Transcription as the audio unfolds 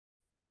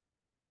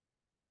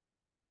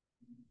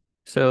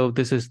So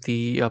this is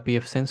the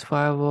PfSense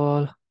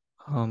Firewall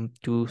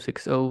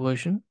 2.6.0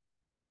 version.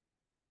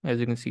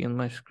 As you can see on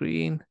my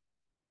screen,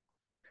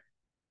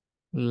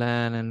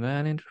 LAN and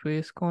WAN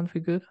interface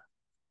configured.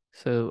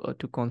 So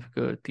to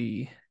configure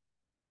the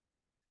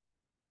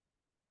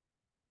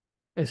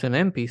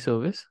SNMP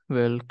service,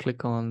 we'll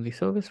click on the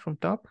service from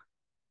top,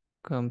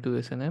 come to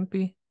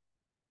SNMP,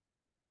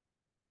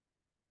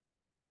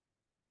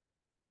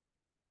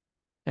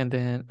 and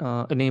then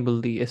enable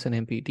the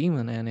SNMP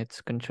daemon and its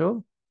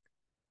control.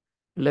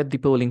 Let the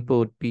polling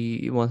port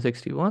be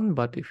 161,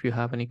 but if you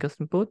have any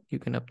custom port, you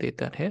can update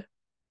that here.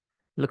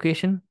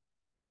 Location,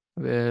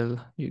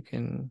 well, you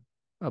can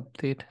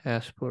update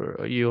as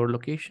per your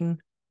location.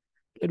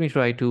 Let me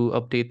try to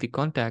update the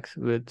contacts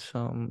with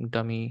some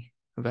dummy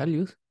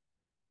values.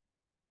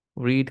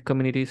 Read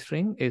community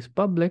string is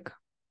public.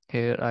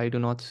 Here I do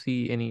not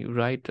see any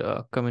write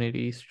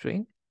community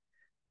string,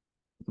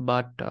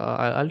 but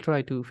I'll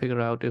try to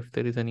figure out if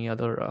there is any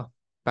other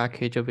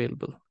package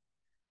available.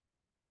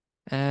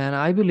 And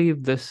I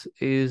believe this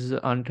is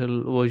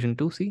until version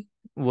 2c.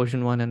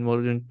 Version 1 and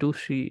version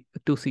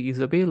 2c is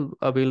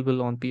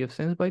available on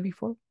PfSense by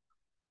default,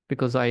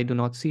 because I do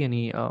not see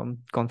any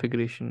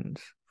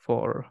configurations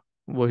for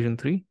version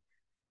 3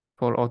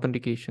 for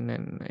authentication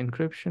and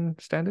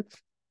encryption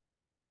standards.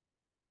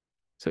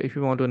 So if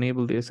you want to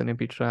enable the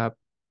SNMP trap,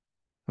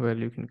 well,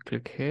 you can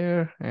click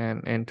here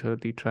and enter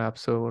the trap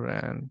server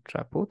and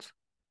trap ports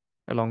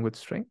along with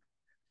string.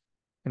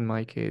 In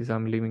my case,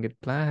 I'm leaving it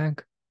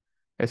blank.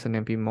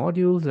 SNMP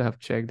modules, I have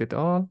checked it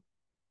all.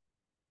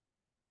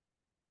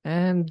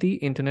 And the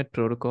internet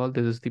protocol,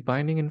 this is the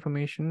binding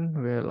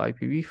information, well,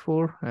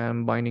 IPv4,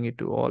 I'm binding it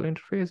to all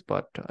interface,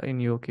 but in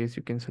your case,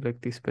 you can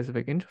select the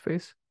specific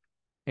interface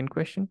in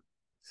question.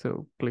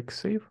 So click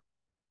save.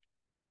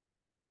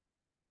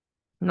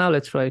 Now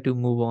let's try to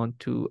move on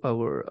to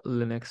our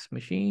Linux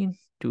machine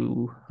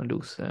to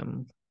do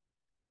some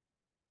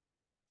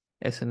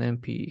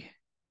SNMP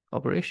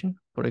operation.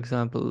 For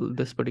example,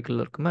 this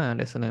particular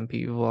command,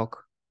 SNMP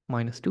walk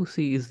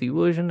 -2c is the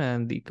version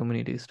and the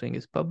community string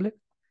is public.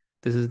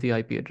 This is the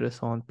IP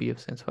address on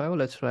PfSense Firewall.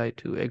 Let's try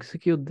to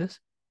execute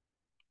this.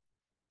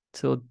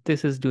 So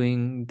this is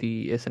doing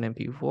the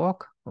SNMP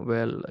walk.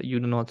 Well, you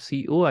do not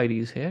see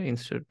OIDs here.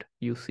 Instead,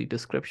 you see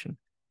description.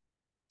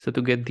 So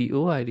to get the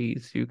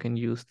OIDs, you can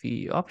use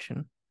the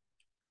option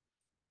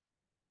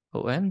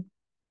ON,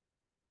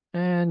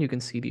 and you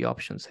can see the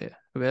options here.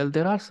 Well,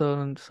 there are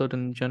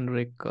certain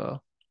generic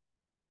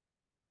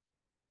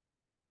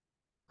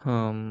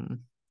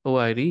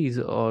OIDs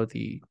or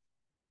the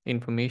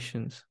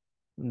informations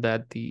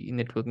that the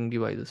networking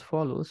devices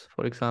follows.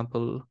 For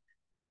example,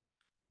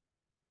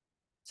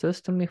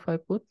 system, if I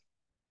put,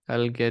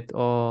 I'll get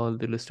all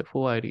the list of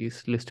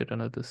OIDs listed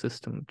under the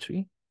system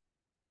tree.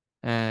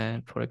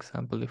 And for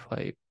example, if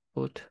I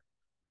put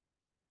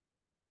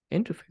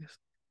interface,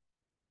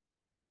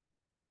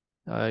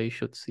 I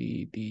should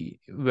see the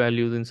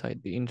values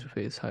inside the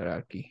interface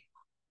hierarchy.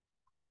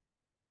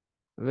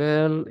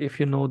 Well, if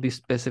you know the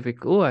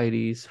specific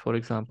OIDs, for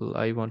example,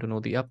 I want to know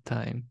the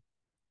uptime.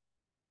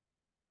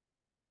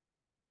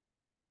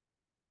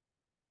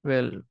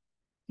 Well,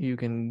 you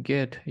can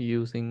get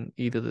using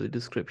either the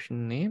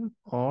description name,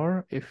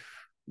 or if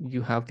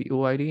you have the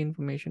OID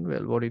information,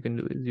 well, what you can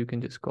do is you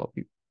can just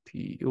copy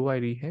the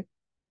OID here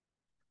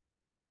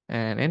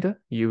and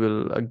enter. You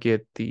will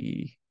get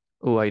the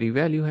OID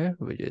value here,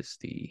 which is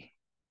the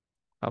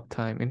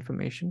uptime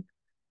information.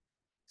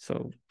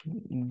 So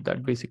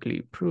that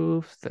basically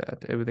proves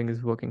that everything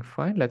is working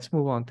fine. Let's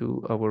move on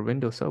to our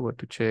Windows server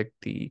to check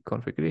the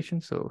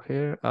configuration. So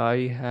here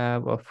I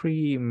have a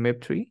free MIB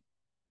tree,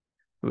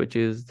 which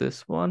is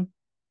this one.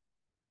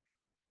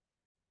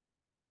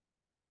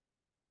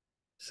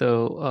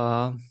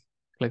 So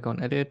click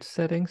on edit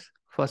settings.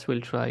 First,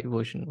 we'll try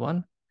version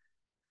 1.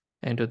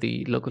 Enter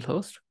the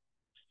localhost.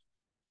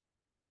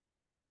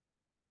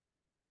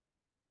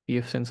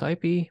 PfSense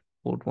IP,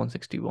 port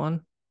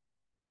 161.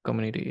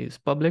 Community is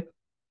public.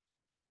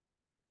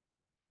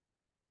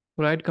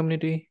 Write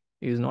community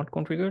is not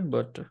configured,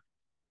 but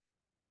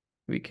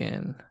we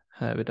can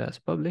have it as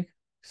public.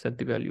 Set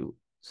the value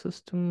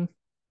system.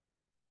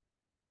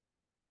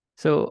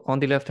 So on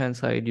the left-hand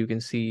side, you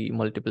can see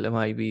multiple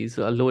MIBs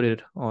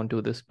loaded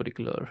onto this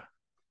particular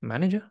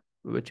manager,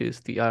 which is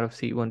the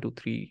RFC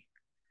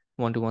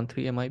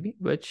 1213 MIB,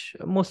 which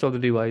most of the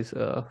device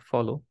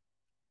follow.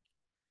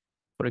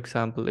 For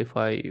example, if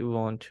I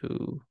want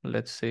to,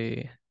 let's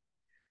say,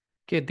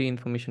 get the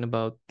information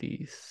about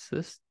the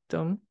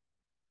system,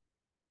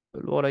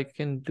 what I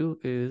can do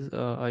is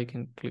I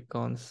can click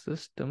on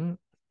system.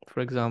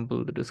 For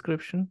example, the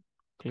description,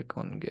 click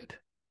on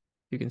get.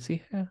 You can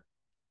see here.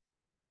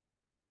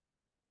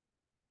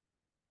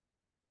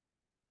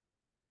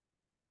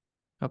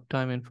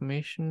 Uptime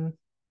information,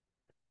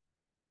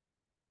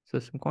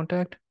 system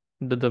contact,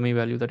 the dummy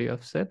value that you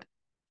have set,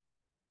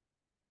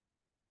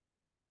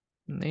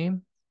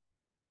 name,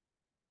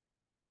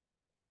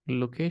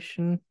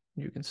 location,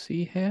 you can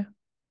see here.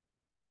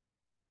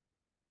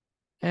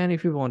 And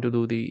if you want to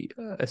do the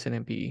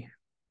SNMP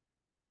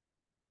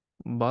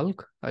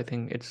bulk. I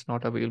think it's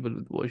not available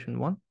with version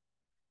 1.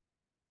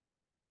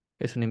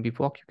 SNMP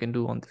walk you can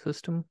do on the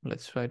system.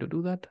 Let's try to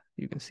do that.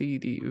 You can see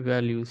the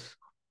values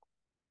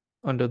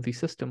under the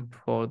system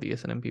for the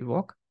SNMP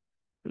walk.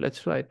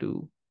 Let's try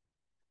to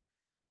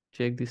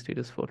check the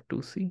status for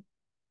 2C.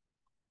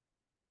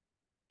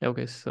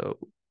 Okay, so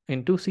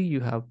in 2C, you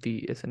have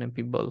the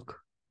SNMP bulk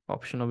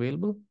option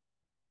available.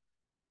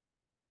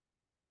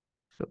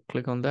 So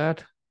click on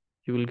that.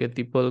 You will get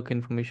the bulk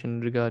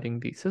information regarding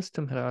the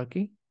system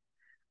hierarchy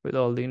with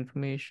all the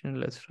information.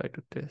 Let's try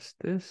to test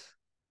this.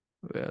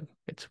 Well,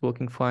 it's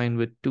working fine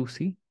with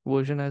 2C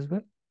version as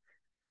well.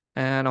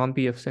 And on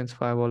PfSense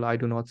Firewall, I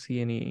do not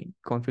see any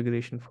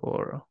configuration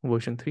for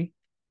version 3.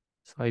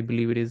 So I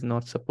believe it is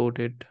not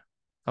supported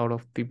out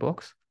of the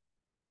box.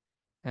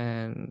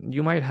 And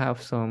you might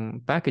have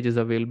some packages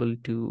available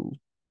to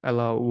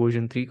allow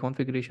version 3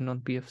 configuration on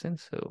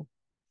PfSense. So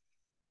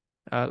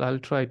I'll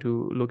try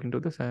to look into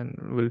this and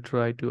we'll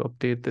try to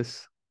update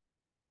this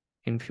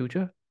in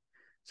future.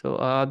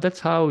 So that's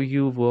how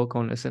you work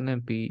on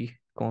SNMP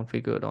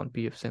configured on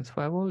PfSense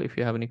Firewall. If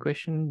you have any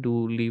question,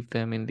 do leave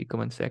them in the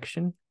comment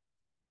section.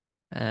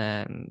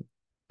 And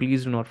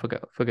please do not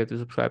forget to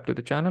subscribe to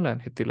the channel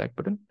and hit the like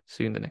button.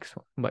 See you in the next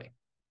one. Bye.